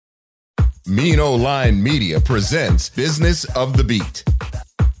Mean Line Media presents Business of the Beat.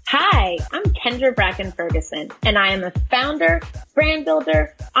 Hi, I'm Kendra Bracken Ferguson, and I am a founder, brand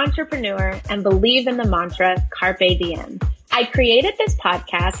builder, entrepreneur, and believe in the mantra Carpe Diem. I created this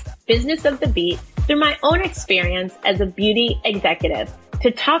podcast, Business of the Beat, through my own experience as a beauty executive to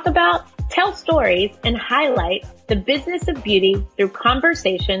talk about, tell stories, and highlight the business of beauty through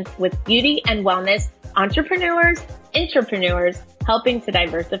conversations with beauty and wellness entrepreneurs, intrapreneurs, helping to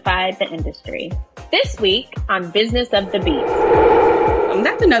diversify the industry. This week on Business of the Beat.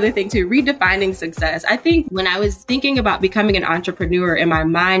 That's another thing too, redefining success. I think when I was thinking about becoming an entrepreneur, in my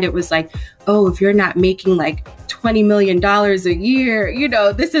mind, it was like, oh, if you're not making like $20 million a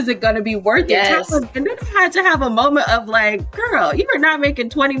year, this isn't going to be worth yes. it. And then I had to have a moment of like, girl, you are not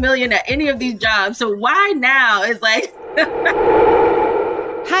making 20 million at any of these jobs. So why now? It's like...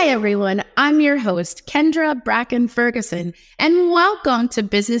 Hi, everyone. I'm your host, Kendra Bracken Ferguson, and welcome to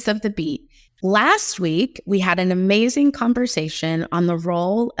Business of the Beat. Last week, we had an amazing conversation on the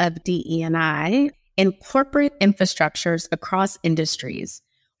role of DE&I in corporate infrastructures across industries.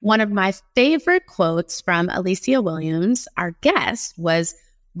 One of my favorite quotes from Alicia Williams, our guest, was,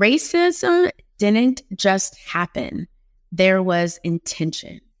 "Racism didn't just happen. There was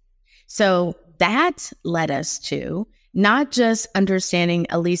intention." So that led us to not just understanding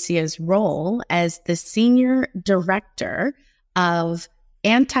Alicia's role as the Senior Director of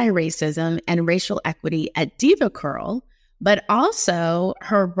Anti-Racism and Racial Equity at DevaCurl, but also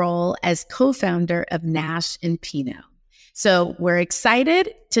her role as co-founder of Nash and Pinot. So we're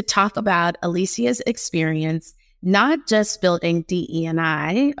excited to talk about Alicia's experience, not just building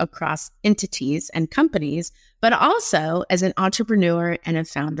DE&I across entities and companies, but also as an entrepreneur and a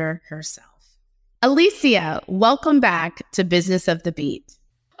founder herself. Alicia, welcome back to Business of the Beat.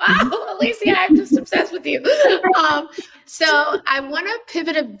 Wow, Alicia, I'm just obsessed with you. So I want to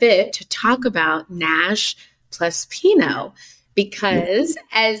pivot a bit to talk about Nash plus Pinot, because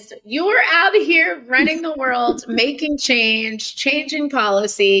as you're out here running the world, making change, changing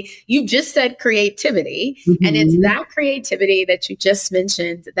policy, you just said creativity. Mm-hmm. And it's that creativity that you just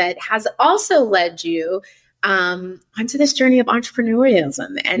mentioned that has also led you onto this journey of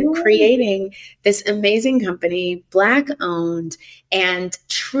entrepreneurialism and creating this amazing company, Black owned, and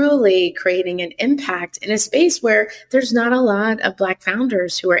truly creating an impact in a space where there's not a lot of Black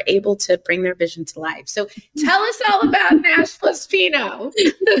founders who are able to bring their vision to life. So tell us all about Nash plus Pinot.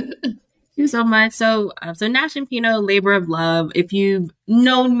 Thank you so much. So Nash and Pinot, labor of love. If you've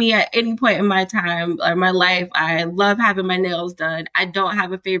known me at any point in my time or my life, I love having my nails done. I don't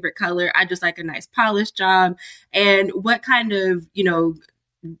have a favorite color. I just like a nice polish job. And what kind of,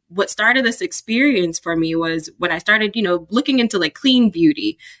 what started this experience for me was when I started, looking into like clean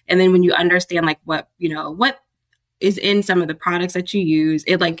beauty. And then when you understand like what is in some of the products that you use,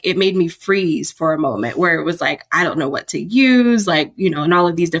 it made me freeze for a moment where it was like, I don't know what to use, and all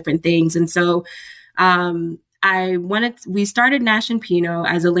of these different things. And so we started Nash and Pinot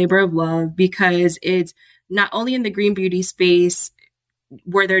as a labor of love because it's not only in the green beauty space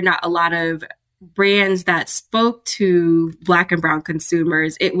were there not a lot of brands that spoke to Black and brown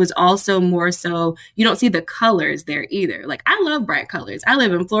consumers. It was also more so, you don't see the colors there either. Like, I love bright colors. I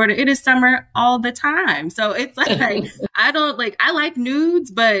live in Florida. It is summer all the time. So it's like, I like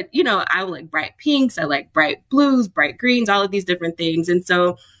nudes, but I like bright pinks. I like bright blues, bright greens, all of these different things. And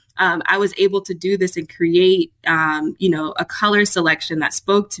so I was able to do this and create, a color selection that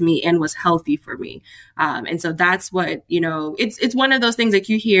spoke to me and was healthy for me. And so that's what, it's one of those things that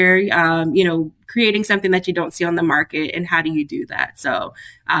you hear, creating something that you don't see on the market. And how do you do that? So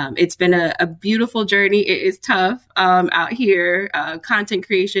it's been a beautiful journey. It is tough out here. Content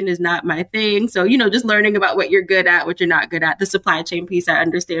creation is not my thing. So, just learning about what you're good at, what you're not good at. The supply chain piece, I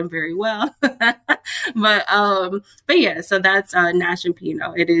understand very well. But yeah, so that's Nash and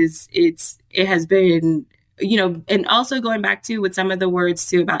Pinot. It has been, and also going back to with some of the words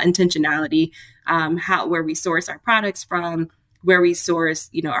too about intentionality, where we source our products from, where we source,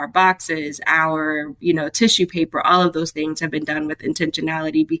 our boxes, our, tissue paper, all of those things have been done with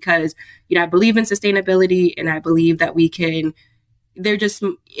intentionality because, I believe in sustainability and I believe that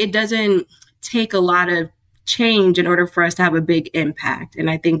it doesn't take a lot of change in order for us to have a big impact. And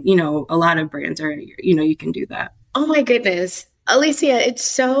I think, a lot of brands are, you can do that. Oh my goodness. Alicia, it's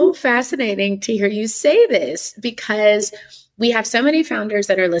so fascinating to hear you say this because we have so many founders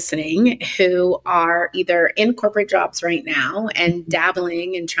that are listening who are either in corporate jobs right now and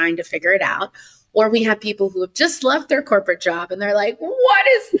dabbling and trying to figure it out, or we have people who have just left their corporate job and they're like, what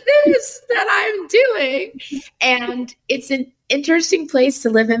is this that I'm doing? And it's an interesting place to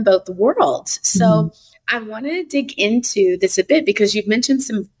live in both worlds. So I want to dig into this a bit because you've mentioned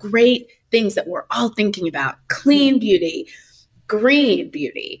some great things that we're all thinking about. Clean beauty, green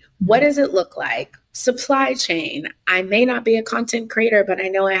beauty. What does it look like? Supply chain. I may not be a content creator, but I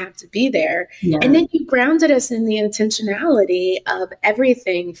know I have to be there. Yeah. And then you grounded us in the intentionality of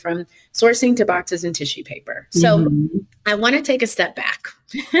everything from sourcing to boxes and tissue paper. So I want to take a step back.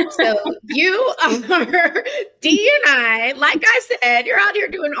 So you are D&I, like I said, you're out here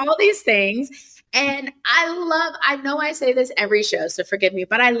doing all these things. And I know I say this every show, so forgive me,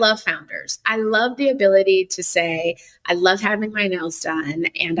 but I love founders. I love the ability to say, I love having my nails done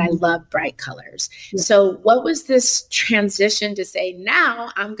and I love bright colors. Yeah. So what was this transition to say,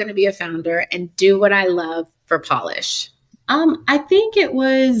 now I'm going to be a founder and do what I love for Polish? I think it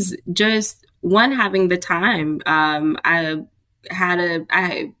was just one, having the time. I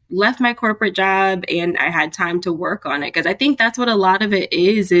left my corporate job and I had time to work on it, because I think that's what a lot of it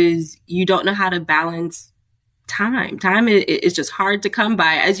is you don't know how to balance time. Time is just hard to come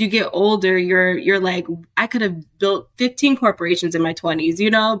by. As you get older, you're like, I could have built 15 corporations in my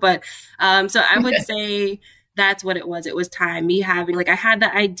 20s, but so I would say that's what it was. It was time. Me having, I had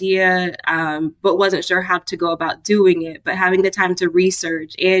the idea, but wasn't sure how to go about doing it, but having the time to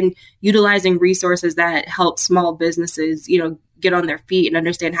research and utilizing resources that help small businesses, get on their feet and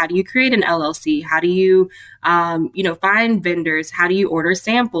understand, how do you create an LLC? How do you, find vendors? How do you order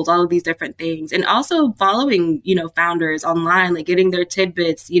samples? All of these different things. And also following, founders online, getting their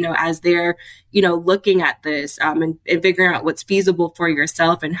tidbits, as they're, looking at this and figuring out what's feasible for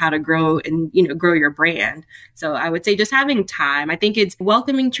yourself and how to grow and, grow your brand. So I would say just having time. I think it's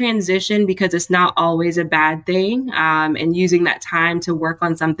welcoming transition because it's not always a bad thing. And using that time to work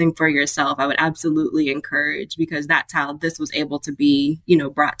on something for yourself, I would absolutely encourage, because that's how this was able to be,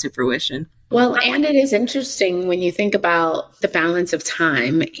 brought to fruition. Well, and it is interesting when you think about the balance of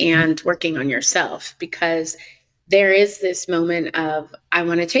time and working on yourself, because there is this moment of, I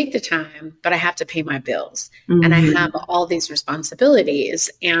want to take the time, but I have to pay my bills and I have all these responsibilities.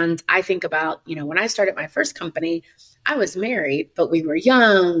 And I think about, when I started my first company, I was married, but we were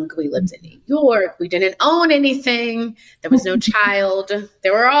young. We lived in New York. We didn't own anything. There was no child.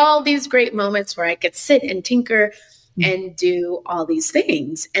 There were all these great moments where I could sit and tinker and do all these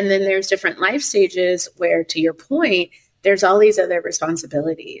things. And then there's different life stages where, to your point, there's all these other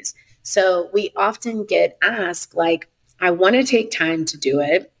responsibilities. So we often get asked, I want to take time to do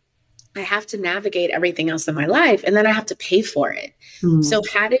it. I have to navigate everything else in my life, and then I have to pay for it. So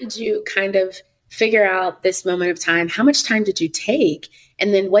how did you kind of figure out this moment of time? How much time did you take?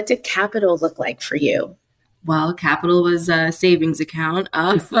 And then what did capital look like for you? Well, capital was a savings account.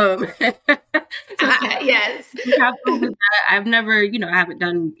 Yes. Capital, I've never, I haven't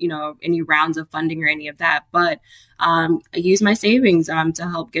done, any rounds of funding or any of that, but I used my savings to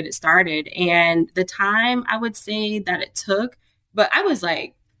help get it started. And the time, I would say that it took, but I was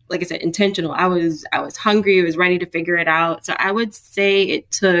like I said, intentional. I was hungry. I was ready to figure it out. So I would say it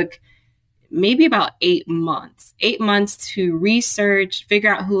took maybe about 8 months to research,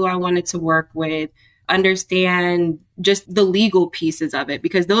 figure out who I wanted to work with, understand just the legal pieces of it,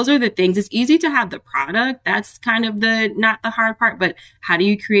 because those are the things. It's easy to have the product. That's kind of not the hard part, but how do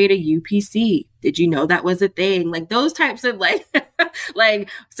you create a UPC? Did you know that was a thing? Those types of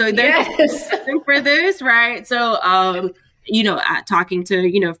so there's for this, right? So, talking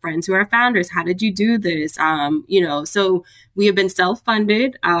to, friends who are founders, how did you do this? So we have been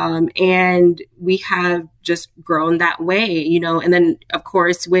self-funded, and we have just grown that way, and then of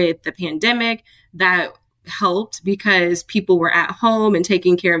course with the pandemic, that helped because people were at home and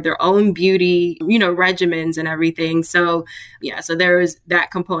taking care of their own beauty, regimens and everything. So so there was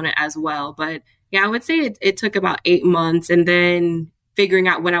that component as well. But I would say it took about 8 months, and then figuring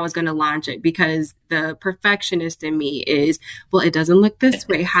out when I was going to launch it, because the perfectionist in me is, well, it doesn't look this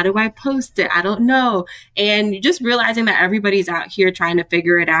way. How do I post it? I don't know. And just realizing that everybody's out here trying to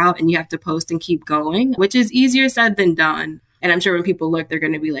figure it out, and you have to post and keep going, which is easier said than done. And I'm sure when people look, they're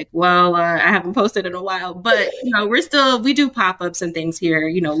going to be like, well, I haven't posted in a while, but we do pop-ups and things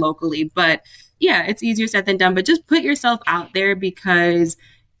here, locally, but it's easier said than done. But just put yourself out there, because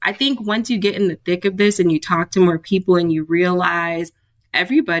I think once you get in the thick of this and you talk to more people and you realize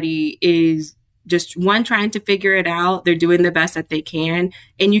everybody is just trying to figure it out. They're doing the best that they can,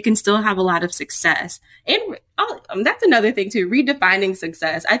 and you can still have a lot of success. And that's another thing too, redefining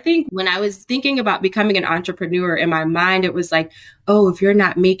success. I think when I was thinking about becoming an entrepreneur, in my mind, it was like, oh, if you're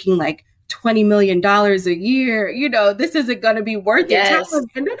not making $20 million a year, this isn't going to be worth it.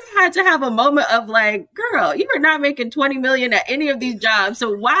 And then I had to have a moment of girl, you are not making 20 million at any of these jobs.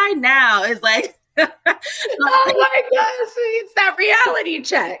 So why now? It's oh my gosh, it's that reality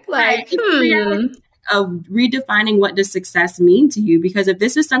check. Reality. of redefining what does success mean to you. Because if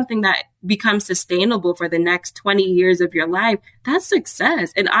this is something that becomes sustainable for the next 20 years of your life, that's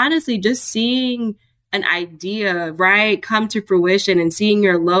success. And honestly, just seeing an idea, right, come to fruition and seeing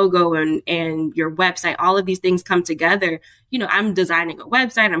your logo and your website, all of these things come together. I'm designing a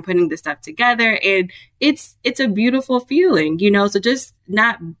website, I'm putting this stuff together, and it's a beautiful feeling, so just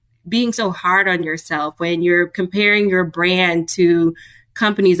not being so hard on yourself when you're comparing your brand to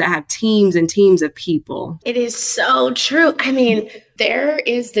companies that have teams and teams of people. It is so true. I mean, there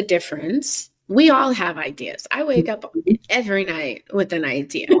is the difference. We all have ideas. I wake up every night with an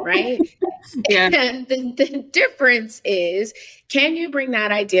idea, right? Yeah. And the difference is, can you bring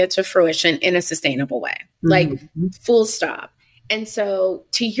that idea to fruition in a sustainable way? Like, full stop. And so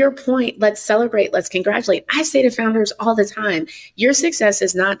to your point, let's celebrate, let's congratulate. I say to founders all the time, your success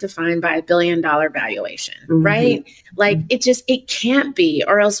is not defined by $1 billion valuation, right? Like it can't be,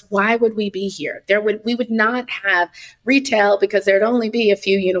 or else why would we be here? We would not have retail because there'd only be a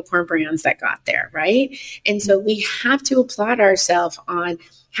few unicorn brands that got there, right? And so we have to applaud ourselves on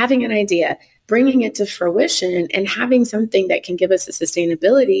having an idea, bringing it to fruition, and having something that can give us the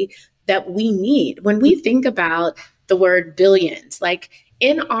sustainability that we need. When we think about the word billions, like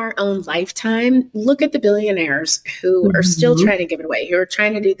in our own lifetime, look at the billionaires who are still trying to give it away, who are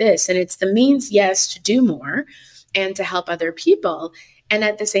trying to do this. And it's the means, yes, to do more and to help other people. And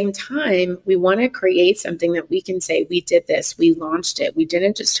at the same time, we want to create something that we can say, we did this, we launched it, we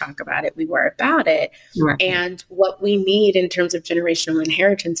didn't just talk about it, we were about it. Right. And what we need in terms of generational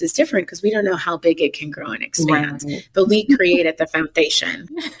inheritance is different because we don't know how big it can grow and expand, right. But we created the foundation.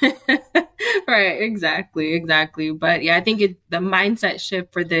 Right, exactly. But yeah, I think the mindset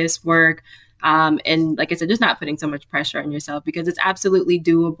shift for this work, and like I said, just not putting so much pressure on yourself because it's absolutely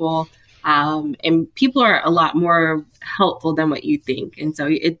doable. And people are a lot more helpful than what you think. And so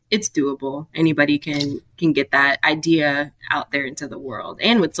it's doable. Anybody can get that idea out there into the world.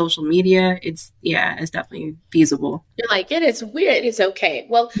 And with social media, it's definitely feasible. You're like, it is weird. It's okay.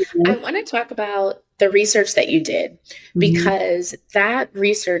 Well, I want to talk about the research that you did because that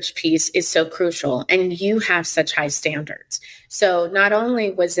research piece is so crucial and you have such high standards. So not only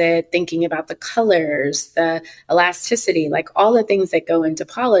was it thinking about the colors, the elasticity, like all the things that go into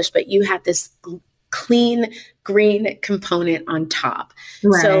polish, but you had this clean green component on top.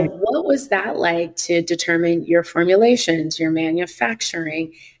 Right. So what was that like to determine your formulations, your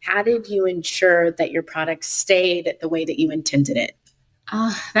manufacturing? How did you ensure that your product stayed the way that you intended it?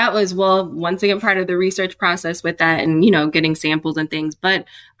 That was, once again, part of the research process with that and, getting samples and things. But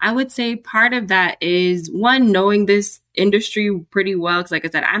I would say part of that is, one, knowing this industry pretty well. Because like I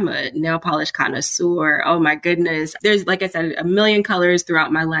said, I'm a nail polish connoisseur. Oh, my goodness. There's, like I said, a million colors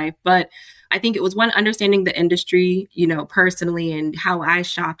throughout my life. But I think it was one, understanding the industry, personally and how I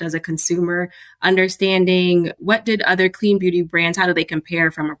shopped as a consumer, understanding what did other clean beauty brands, how do they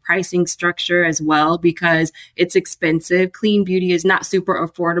compare from a pricing structure as well, because it's expensive. Clean beauty is not super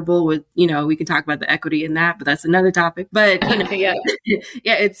affordable with, we can talk about the equity in that, but that's another topic. But,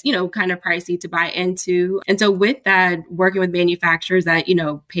 it's, kind of pricey to buy into. And so with that, working with manufacturers that,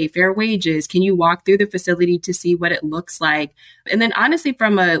 pay fair wages, can you walk through the facility to see what it looks like? And then honestly,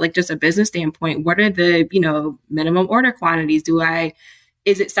 from just a business standpoint, what are the, minimum order quantities?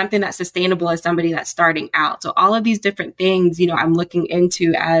 Is it something that's sustainable as somebody that's starting out? So all of these different things, I'm looking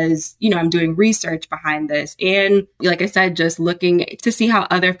into as, I'm doing research behind this. And like I said, just looking to see how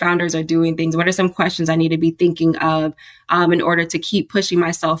other founders are doing things. What are some questions I need to be thinking of in order to keep pushing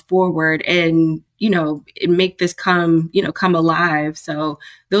myself forward and, make this come alive. So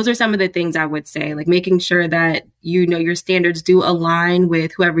those are some of the things I would say, like making sure that, your standards do align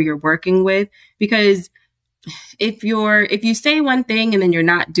with whoever you're working with, because if you say one thing and then you're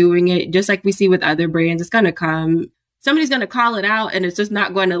not doing it, just like we see with other brands, it's going to come, somebody's going to call it out and it's just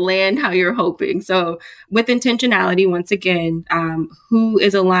not going to land how you're hoping. So with intentionality, once again, who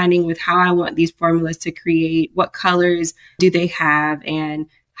is aligning with how I want these formulas to create? What colors do they have? And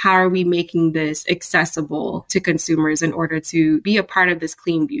how are we making this accessible to consumers in order to be a part of this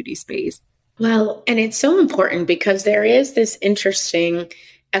clean beauty space? Well, and it's so important because there is this interesting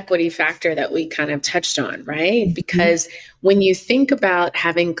equity factor that we kind of touched on, right? Because when you think about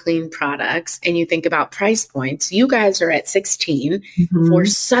having clean products and you think about price points, you guys are at 16 for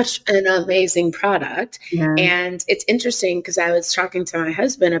such an amazing product. Yeah. And it's interesting because I was talking to my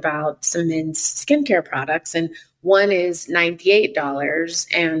husband about some men's skincare products, and one is $98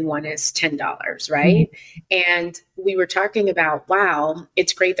 and one is $10, right? And we were talking about, wow,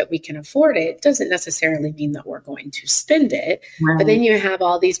 it's great that we can afford it. Doesn't necessarily mean that we're going to spend it. Right. But then you have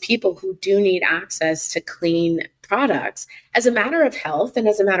all these people who do need access to clean products as a matter of health and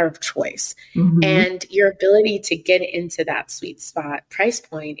as a matter of choice. Mm-hmm. And your ability to get into that sweet spot price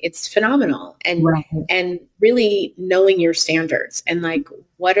point, it's phenomenal. And Right. and really knowing your standards and like,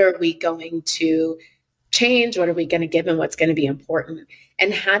 what are we going to change? What are we going to give and what's going to be important?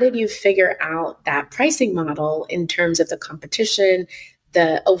 And how did you figure out that pricing model in terms of the competition,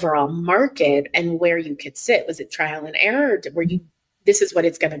 the overall market, and where you could sit? Was it trial and error? Or were you, this is what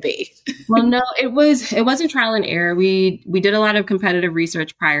it's going to be? Well, no, it wasn't trial and error. We did a lot of competitive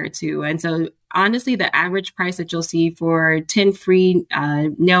research prior to. And so honestly, the average price that you'll see for 10 free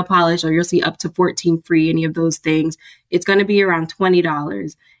nail polish, or you'll see up to 14 free, any of those things, it's going to be around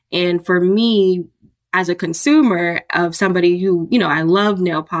 $20. And for me, as a consumer of somebody who, I love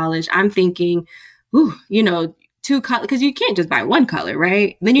nail polish, I'm thinking, ooh, two colors, because you can't just buy one color,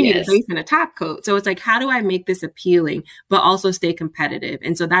 right? Then you need a base and a top coat. So it's like, how do I make this appealing, but also stay competitive?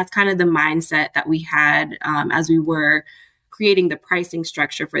 And so that's kind of the mindset that we had as we were creating the pricing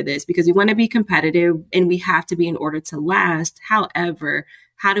structure for this, because we want to be competitive and we have to be in order to last. However,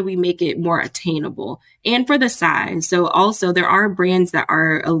 how do we make it more attainable and for the size? So also there are brands that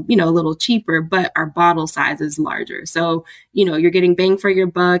are, a little cheaper, but our bottle size is larger. So, you're getting bang for your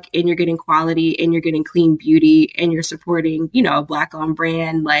buck and you're getting quality and you're getting clean beauty and you're supporting, a Black owned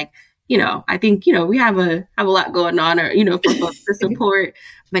brand. Like, I think, we have a lot going on, for folks to support.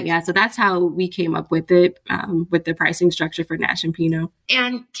 But yeah, so that's how we came up with it, with the pricing structure for Nash and Pinot.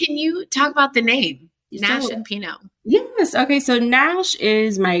 And can you talk about the name? Nash and Pinot. Yes. Okay. So Nash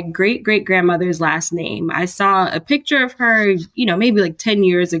is my great-great-grandmother's last name. I saw a picture of her, maybe like 10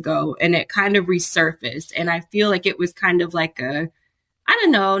 years ago, and it kind of resurfaced. And I feel like it was kind of like like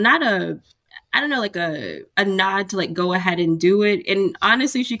a nod to like go ahead and do it. And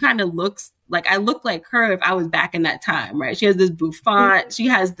honestly, she kind of looks like I look like her if I was back in that time, right? She has this bouffant, she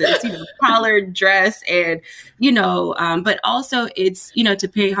has this, collared dress, and, but also it's, to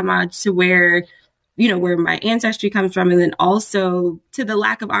pay homage to where my ancestry comes from. And then also to the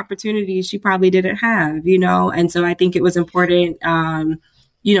lack of opportunities she probably didn't have, and so I think it was important,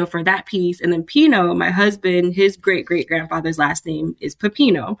 for that piece. And then Pinot, my husband, his great-great-grandfather's last name is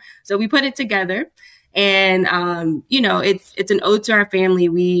Pepino. So we put it together. And, it's an ode to our family.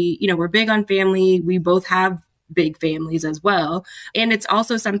 We're big on family. We both have big families as well. And it's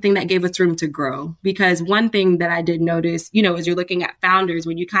also something that gave us room to grow, because one thing that I did notice, as you're looking at founders,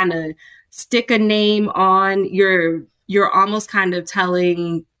 when you kind of stick a name on, you're almost kind of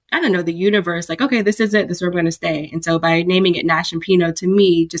telling, the universe, like, okay, this is it. This is where we're going to stay. And so by naming it Nash and Pinot, to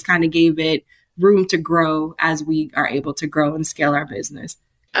me, just kind of gave it room to grow as we are able to grow and scale our business.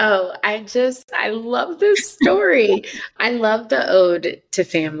 Oh, I love this story. I love the ode to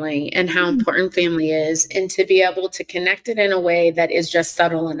family and how important family is, and to be able to connect it in a way that is just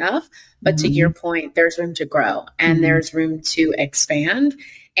subtle enough. But to your point, there's room to grow and there's room to expand.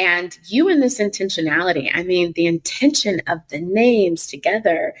 And you in this intentionality, I mean, the intention of the names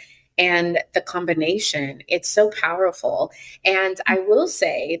together and the combination, it's so powerful. And I will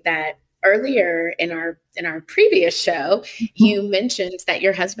say that earlier in our previous show, you mentioned that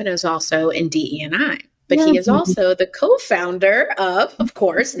your husband is also in DE&I, but he is also the co-founder of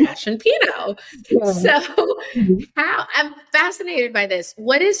course, Nash and Pinot. Yeah. So I'm fascinated by this.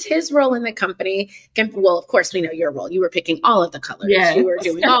 What is his role in the company? Well, of course, we know your role. You were picking all of the colors. Yes. You were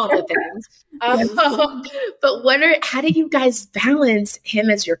doing all the things. But how do you guys balance him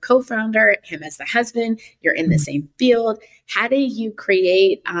as your co-founder, him as the husband? You're in the same field. How do you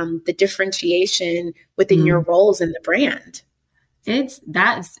create the differentiation within your roles in the brand? It's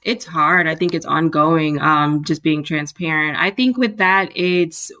hard. I think it's ongoing. Just being transparent. I think with that,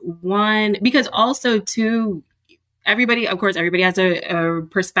 it's one, because also too, everybody has a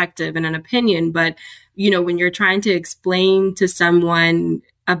perspective and an opinion, but when you're trying to explain to someone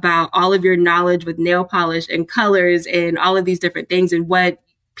about all of your knowledge with nail polish and colors and all of these different things and what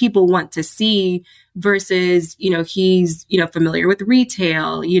people want to see versus, he's, familiar with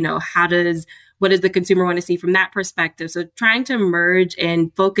retail, what does the consumer want to see from that perspective? So trying to merge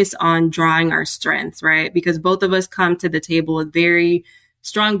and focus on drawing our strengths, right? Because both of us come to the table with very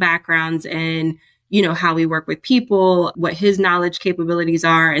strong backgrounds and, how we work with people, what his knowledge capabilities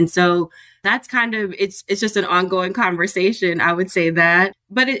are. And so that's kind of, it's just an ongoing conversation. I would say that,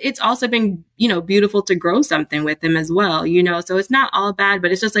 but it's also been, beautiful to grow something with him as well, so it's not all bad,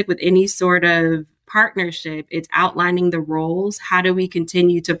 but it's just like with any sort of partnership, it's outlining the roles. How do we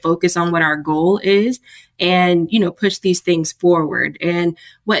continue to focus on what our goal is and, push these things forward? And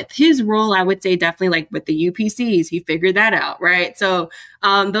what his role, I would say definitely like with the UPCs, he figured that out, right? So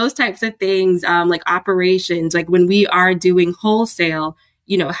those types of things, like operations, like when we are doing wholesale,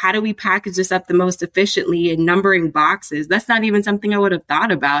 how do we package this up the most efficiently and numbering boxes? That's not even something I would have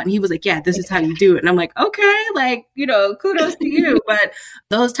thought about. And he was like, yeah, this is how you do it. And I'm like, okay, like, kudos to you. But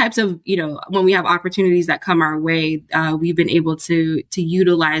those types of, when we have opportunities that come our way, we've been able to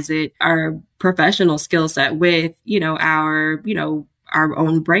utilize it, our professional skill set with, our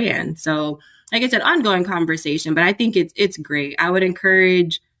own brand. So like I said, ongoing conversation, but I think it's great. I would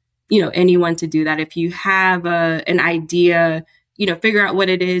encourage, anyone to do that. If you have an idea, figure out what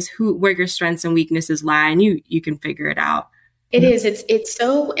it is, where your strengths and weaknesses lie, and you can figure it out. It is. It's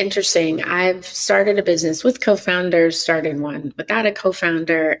so interesting. I've started a business with co-founders, started one without a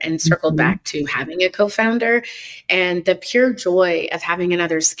co-founder, and circled back to having a co-founder, and the pure joy of having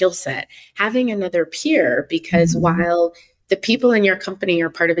another skill set, having another peer, because while the people in your company are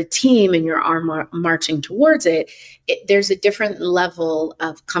part of a team and you're marching towards it, there's a different level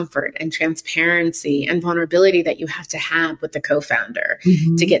of comfort and transparency and vulnerability that you have to have with the co-founder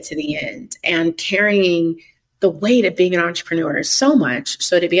to get to the end. And carrying the weight of being an entrepreneur is so much.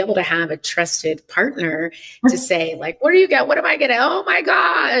 So to be able to have a trusted partner to say, like, what do you get? What am I getting? Oh my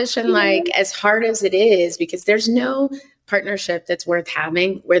gosh. And like, as hard as it is, because there's no partnership that's worth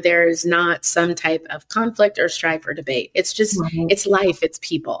having where there is not some type of conflict or strife or debate. It's just, it's life, it's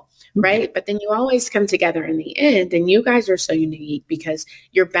people, right? But then you always come together in the end, and you guys are so unique because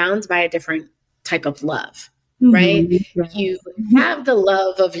you're bound by a different type of love, right? You have the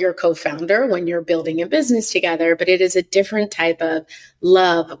love of your co-founder when you're building a business together, but it is a different type of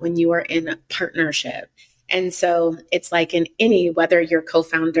love when you are in a partnership. And so it's like in whether your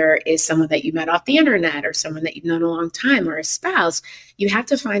co-founder is someone that you met off the internet or someone that you've known a long time or a spouse, you have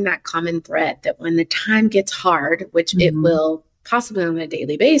to find that common thread that when the time gets hard, which it will possibly on a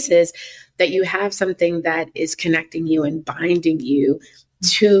daily basis, that you have something that is connecting you and binding you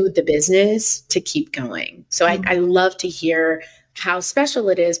to the business to keep going. So I love to hear how special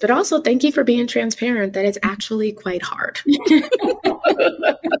it is, but also thank you for being transparent that it's actually quite hard.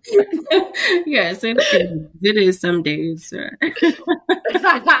 Yes, it is some days.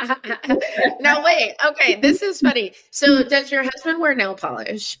 No, wait. Okay, this is funny. So does your husband wear nail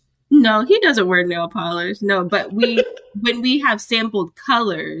polish? No, he doesn't wear nail polish. No, but when we have sampled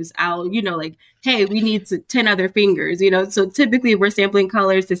colors, I'll, like, hey, we need 10 other fingers, So typically we're sampling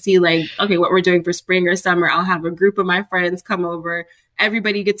colors to see like, okay, what we're doing for spring or summer. I'll have a group of my friends come over.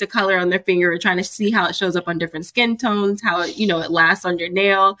 Everybody gets a color on their finger. We're trying to see how it shows up on different skin tones, how it, it lasts on your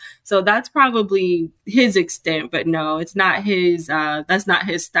nail. So that's probably his extent, but no, it's not his, that's not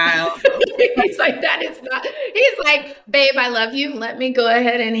his style. He's like, he's like, babe, I love you. Let me go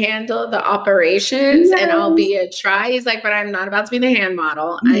ahead and handle the operations and I'll be a try. He's like, but I'm not about to be the hand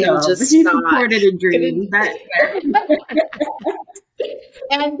model. I am just not. Supported a dream.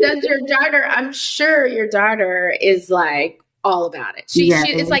 And does your daughter, I'm sure your daughter is like all about it. She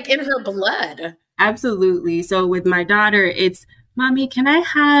is like in her blood. Absolutely. So with my daughter, it's, Mommy, can I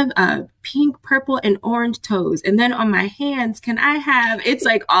have pink, purple, and orange toes? And then on my hands, can I have, it's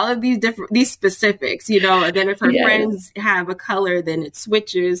like all of these specifics, and then if her friends have a color, then it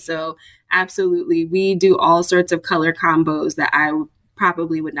switches. So absolutely. We do all sorts of color combos that I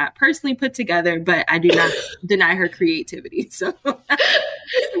probably would not personally put together, but I do not deny her creativity. So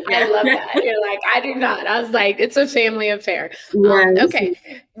I love that. You're like, I do not. I was like, it's a family affair. Yes. Okay.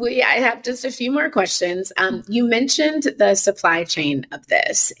 I have just a few more questions. You mentioned the supply chain of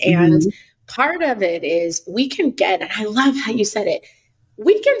this, and part of it is we can get, and I love how you said it,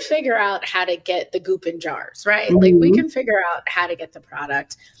 we can figure out how to get the goop in jars, right? Like we can figure out how to get the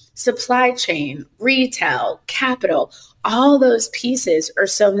product. Supply chain, retail, capital, all those pieces are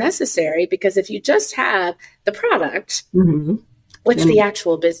so necessary because if you just have the product, what's the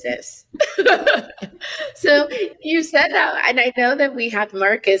actual business? So you said that, and I know that we have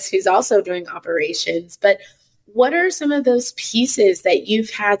Marcus who's also doing operations, but what are some of those pieces that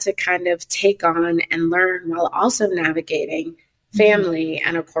you've had to kind of take on and learn while also navigating family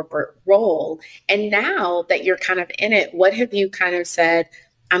and a corporate role? And now that you're kind of in it, what have you kind of said,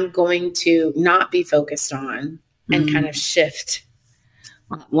 I'm going to not be focused on and kind of shift?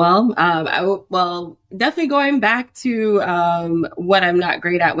 Well, definitely going back to what I'm not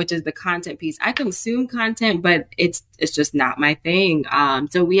great at, which is the content piece. I consume content, but it's just not my thing.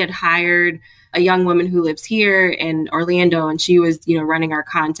 So we had hired a young woman who lives here in Orlando, and she was, running our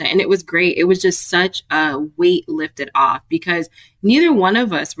content, and it was great. It was just such a weight lifted off because neither one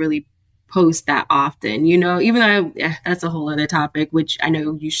of us really post that often, even though that's a whole other topic, which I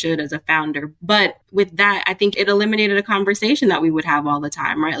know you should as a founder. But with that, I think it eliminated a conversation that we would have all the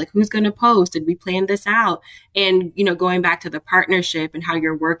time, right? Like, who's going to post? Did we plan this out? And, going back to the partnership and how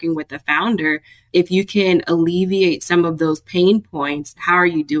you're working with the founder, if you can alleviate some of those pain points, how are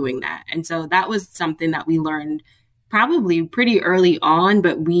you doing that? And so that was something that we learned probably pretty early on,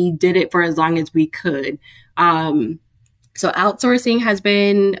 but we did it for as long as we could. So outsourcing has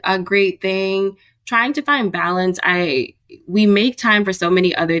been a great thing. Trying to find balance. We make time for so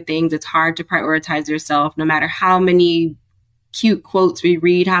many other things. It's hard to prioritize yourself, no matter how many cute quotes we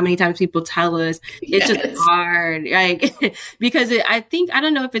read, how many times people tell us. It's just hard, because I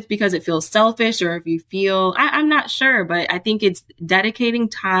don't know if it's because it feels selfish or if you feel, I'm not sure, but I think it's dedicating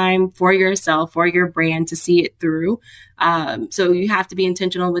time for yourself, for your brand to see it through. So you have to be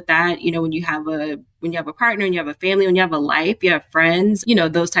intentional with that. When you have a partner and you have a family, when you have a life, you have friends,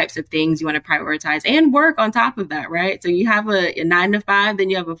 those types of things you want to prioritize and work on top of that, right? So you have a 9 to 5, then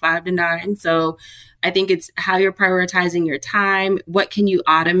you have a 5 to 9. So I think it's how you're prioritizing your time. What can you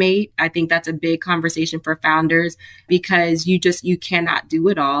automate? I think that's a big conversation for founders, because you cannot do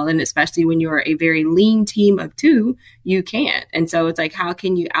it all. And especially when you're a very lean team of 2, you can't. And so it's like, how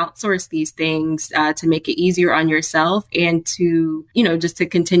can you outsource these things to make it easier on yourself and to, just to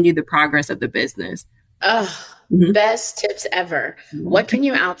continue the progress of the business? Oh, best tips ever. What can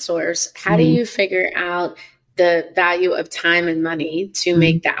you outsource? How do you figure out the value of time and money to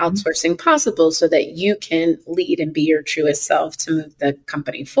make the outsourcing possible so that you can lead and be your truest self to move the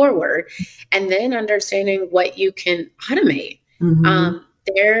company forward? And then understanding what you can automate.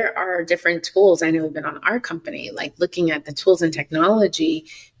 There are different tools. I know we've been on our company, like looking at the tools and technology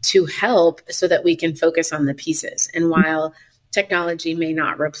to help so that we can focus on the pieces. And while technology may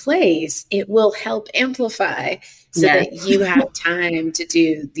not replace, it will help amplify so that you have time to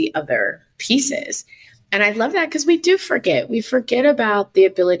do the other pieces. And I love that, because we do forget. We forget about the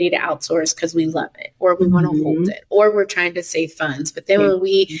ability to outsource because we love it, or we want to hold it, or we're trying to save funds. But then when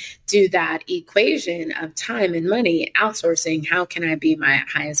we do that equation of time and money, outsourcing, how can I be my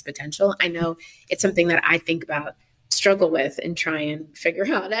highest potential? I know it's something that I think about, struggle with, and try and figure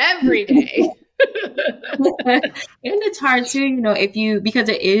out every day. And it's hard too, because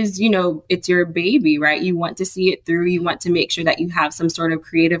it is, it's your baby, right? You want to see it through. You want to make sure that you have some sort of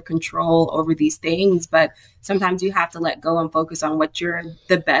creative control over these things, but sometimes you have to let go and focus on what you're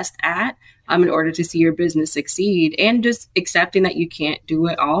the best at in order to see your business succeed, and just accepting that you can't do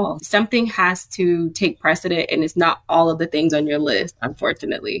it all. Something has to take precedent, and it's not all of the things on your list,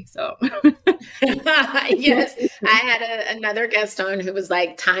 unfortunately. So yes, I had another guest on who was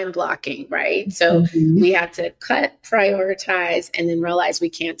like time blocking, right? So we have to cut, prioritize, and then realize we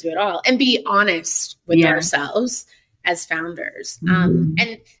can't do it all, and be honest with ourselves as founders.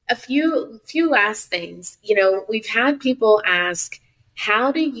 And a few last things, we've had people ask,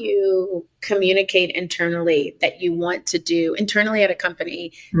 how do you communicate internally that you want to do internally at a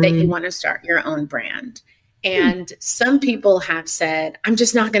company that you want to start your own brand? And some people have said, I'm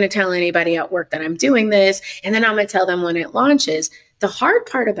just not going to tell anybody at work that I'm doing this, and then I'm going to tell them when it launches. The hard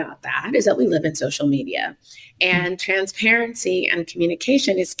part about that is that we live in social media, and transparency and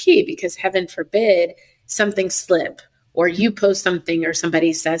communication is key, because heaven forbid something slip, or you post something or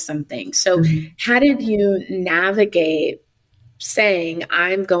somebody says something. So how did you navigate saying,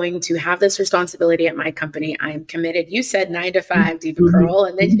 I'm going to have this responsibility at my company, I'm committed? You said 9 to 5, Diva Curl,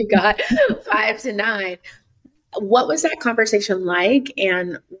 and then you got 5 to 9. What was that conversation like,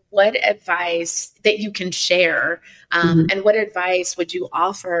 and what advice that you can share, and what advice would you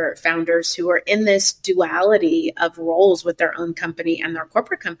offer founders who are in this duality of roles with their own company and their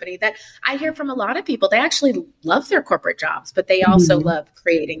corporate company? That I hear from a lot of people, they actually love their corporate jobs, but they also love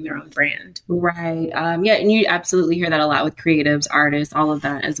creating their own brand. Right. And you absolutely hear that a lot with creatives, artists, all of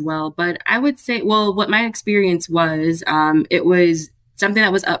that as well. But I would say, what my experience was, it was something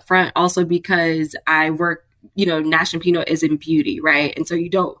that was upfront also, because I work, Nash and Pinot is in beauty, right? And so you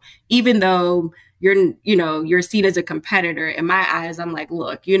don't, even though you're seen as a competitor, in my eyes, I'm like,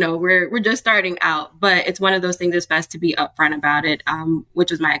 look, we're just starting out, but it's one of those things that's best to be upfront about it, which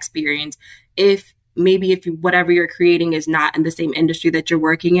was my experience. If whatever you're creating is not in the same industry that you're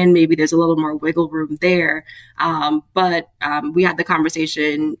working in, maybe there's a little more wiggle room there. But we had the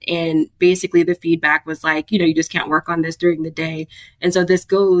conversation, and basically the feedback was like, you just can't work on this during the day. And so this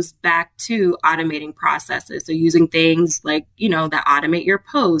goes back to automating processes. So using things like, that automate your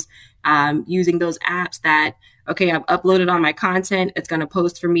posts, using those apps that, okay, I've uploaded all my content, it's going to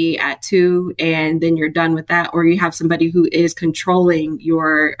post for me at 2, and then you're done with that. Or you have somebody who is controlling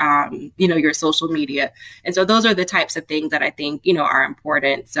your, your social media. And so those are the types of things that I think, are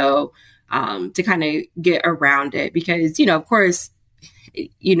important. So to kind of get around it because, of course,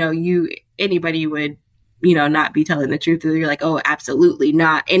 anybody would, not be telling the truth. You're like, oh, absolutely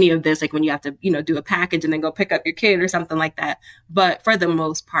not any of this. Like when you have to, do a package and then go pick up your kid or something like that. But for the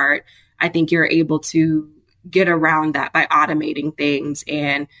most part, I think you're able to get around that by automating things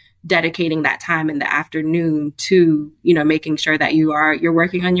and dedicating that time in the afternoon to, making sure that you're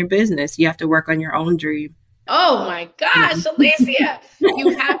working on your business. You have to work on your own dream. Oh my gosh, Alicia, you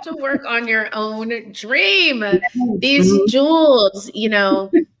have to work on your own dream. These jewels,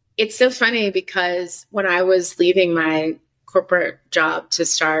 it's so funny because when I was leaving my corporate job to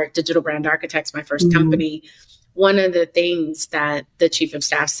start Digital Brand Architects, my first company, one of the things that the chief of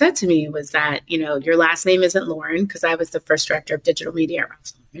staff said to me was that, your last name isn't Lauren, because I was the first director of digital media at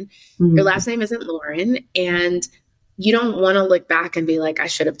Ralph Lauren. Your last name isn't Lauren, and you don't want to look back and be like, I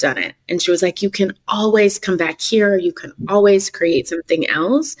should have done it. And she was like, you can always come back here. You can always create something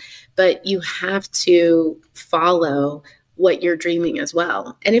else, but you have to follow what you're dreaming as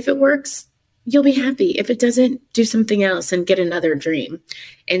well. And if it works, you'll be happy. If it doesn't, do something else and get another dream.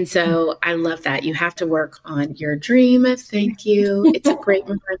 And so I love that. You have to work on your dream. Thank you. It's a great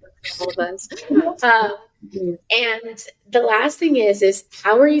reminder for all of us. And the last thing is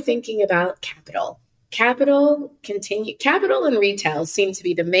how are you thinking about capital? Capital and retail seem to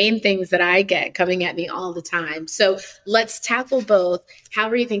be the main things that I get coming at me all the time. So let's tackle both. How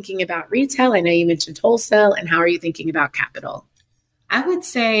are you thinking about retail? I know you mentioned wholesale. And how are you thinking about capital? I would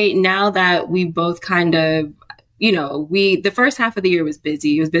say now that we both kind of, the first half of the year was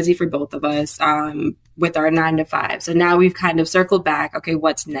busy. It was busy for both of us with our 9 to 5. So now we've kind of circled back. Okay,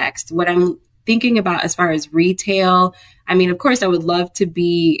 what's next? What I'm thinking about as far as retail, I mean, of course, I would love to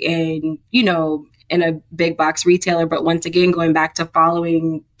be in a big box retailer. But once again, going back to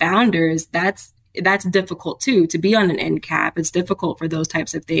following founders, that's difficult too, to be on an end cap. It's difficult for those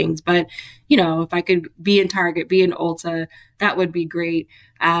types of things. But, if I could be in Target, be in Ulta, that would be great.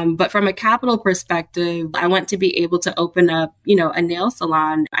 But from a capital perspective, I want to be able to open up, a nail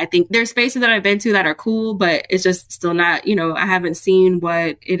salon. I think there's spaces that I've been to that are cool, but it's just still not, I haven't seen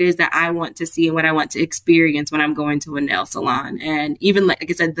what it is that I want to see and what I want to experience when I'm going to a nail salon. And even like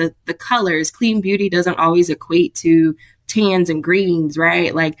I said, the colors, clean beauty doesn't always equate to tans and greens,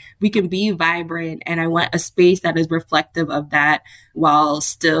 right? Like we can be vibrant, and I want a space that is reflective of that while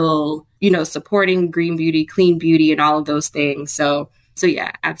still, supporting green beauty, clean beauty, and all of those things. So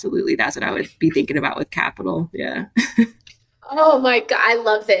yeah, absolutely. That's what I would be thinking about with capital. Yeah. Oh my God. I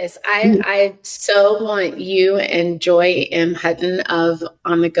love this. I so want you and Joy M. Hutton of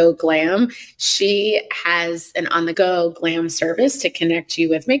On The Go Glam. She has an On The Go Glam service to connect you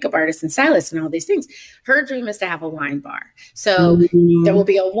with makeup artists and stylists and all these things. Her dream is to have a wine bar. So there will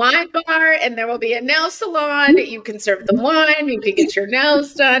be a wine bar and there will be a nail salon. You can serve the wine, you can get your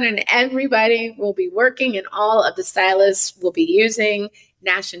nails done, and everybody will be working, and all of the stylists will be using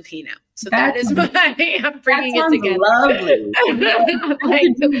Nash and Pinot. So that is my, I'm bringing it together. Lovely.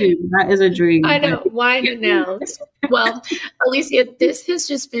 That is a dream. I know, wine and nails. Well, Alicia, this has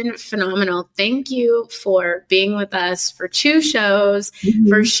just been phenomenal. Thank you for being with us for 2 shows,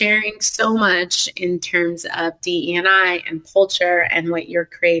 for sharing so much in terms of DE&I and culture and what you're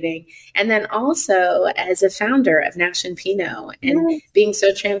creating. And then also as a founder of Nash and Pinot and being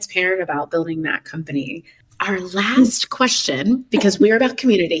so transparent about building that company. Our last question, because we're about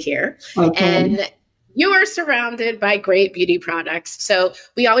community here, and you are surrounded by great beauty products. So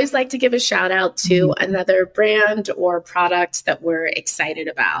we always like to give a shout out to another brand or product that we're excited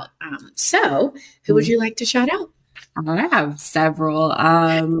about. So who would you like to shout out? I have several.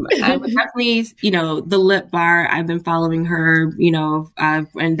 I would definitely, the Lip Bar. I've been following her,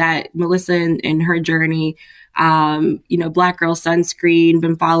 and that Melissa and her journey. Black Girl Sunscreen,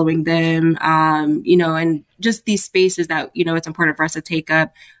 been following them, and just these spaces that, it's important for us to take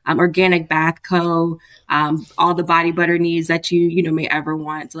up. Organic Bath Co., all the body butter needs that you may ever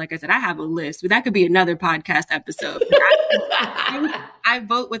want. So like I said, I have a list, but that could be another podcast episode. I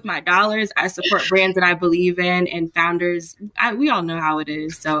vote with my dollars. I support brands that I believe in, and founders. We all know how it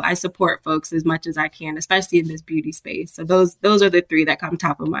is. So I support folks as much as I can, especially in this beauty space. So those are the 3 that come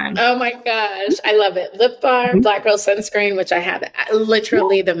top of mind. Oh my gosh. I love it. Lip Bar, Black Girl Sunscreen, which I have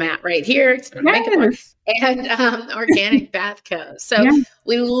literally the mat right here. It's and Organic Bath Co. So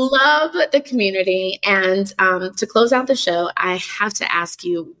we love the community. And to close out the show, I have to ask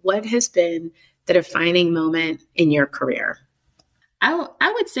you, what has been the defining moment in your career?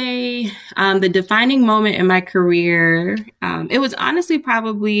 I would say the defining moment in my career, it was honestly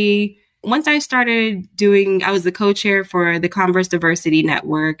probably once I started I was the co-chair for the Converse Diversity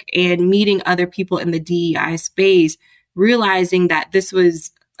Network, and meeting other people in the DEI space, realizing that this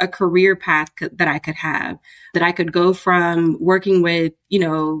was a career path that I could have, that I could go from working with,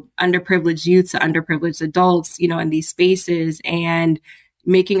 underprivileged youth to underprivileged adults, in these spaces and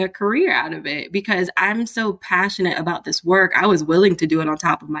making a career out of it. Because I'm so passionate about this work, I was willing to do it on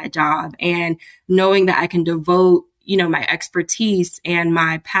top of my job, and knowing that I can devote, my expertise and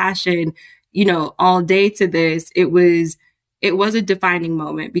my passion, all day to this, it was a defining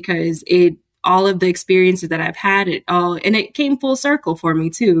moment, because all of the experiences that I've had, and it came full circle for me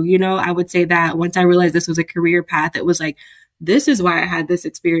too. I would say that once I realized this was a career path, it was like, this is why I had this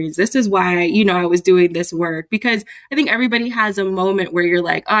experience. This is why, I was doing this work, because I think everybody has a moment where you're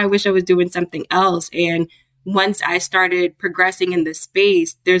like, oh, I wish I was doing something else. And once I started progressing in this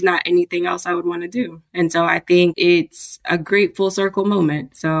space, there's not anything else I would want to do. And so I think it's a great full circle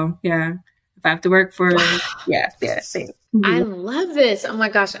moment. So yeah, if I have to work for, same. I love this. Oh my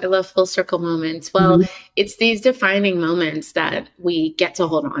gosh, I love full circle moments. Well, it's these defining moments that we get to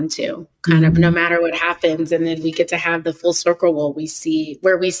hold on to, kind of no matter what happens. And then we get to have the full circle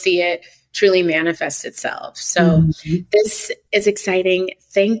where we see it truly manifest itself. So this is exciting.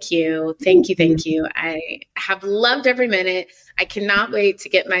 Thank you. Thank you. I have loved every minute. I cannot wait to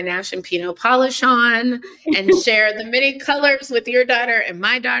get my Nash and Pinot polish on and share the many colors with your daughter and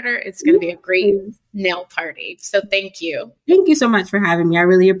my daughter. It's going to be a great nail party. So thank you. Thank you so much for having me. I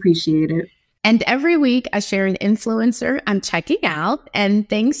really appreciate it. And every week I share an influencer I'm checking out. And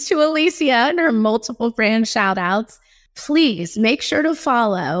thanks to Alicia and her multiple brand shout outs, please make sure to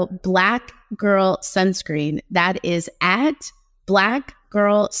follow Black Girl Sunscreen. That is at Black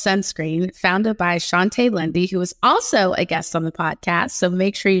Girl Sunscreen, founded by Shantae Lundy, who is also a guest on the podcast. So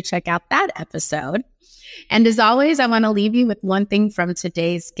make sure you check out that episode. And as always, I want to leave you with one thing from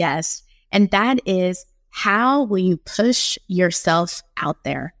today's guest, and that is, how will you push yourself out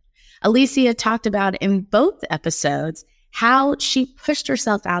there? Alicia talked about in both episodes how she pushed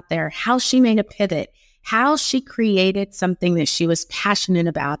herself out there, how she made a pivot, how she created something that she was passionate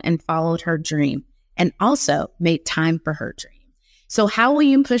about and followed her dream, and also made time for her dream. So how will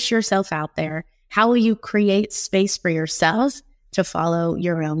you push yourself out there? How will you create space for yourself to follow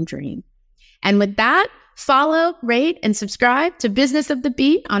your own dream? And with that, follow, rate, and subscribe to Business of the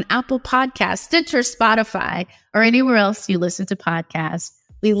Beat on Apple Podcasts, Stitcher, Spotify, or anywhere else you listen to podcasts.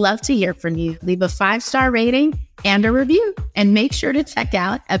 We love to hear from you. Leave a 5-star rating and a review. And make sure to check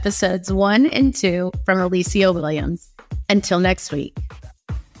out episodes 1 and 2 from Alicia Williams. Until next week.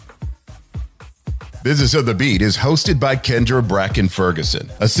 Business of the Beat is hosted by Kendra Bracken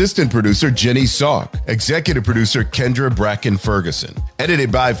Ferguson, assistant producer Jenny Salk, executive producer Kendra Bracken Ferguson,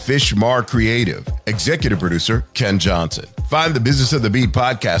 edited by Fishmar Creative, executive producer Ken Johnson. Find the Business of the Beat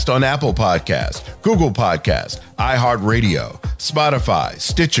podcast on Apple Podcasts, Google Podcasts, iHeartRadio, Spotify,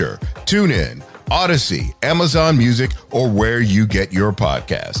 Stitcher, TuneIn, Odyssey, Amazon Music, or where you get your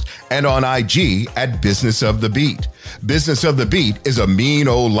podcast, and on IG at Business of the Beat. Business of the Beat is a Mean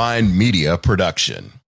Old Line Media production.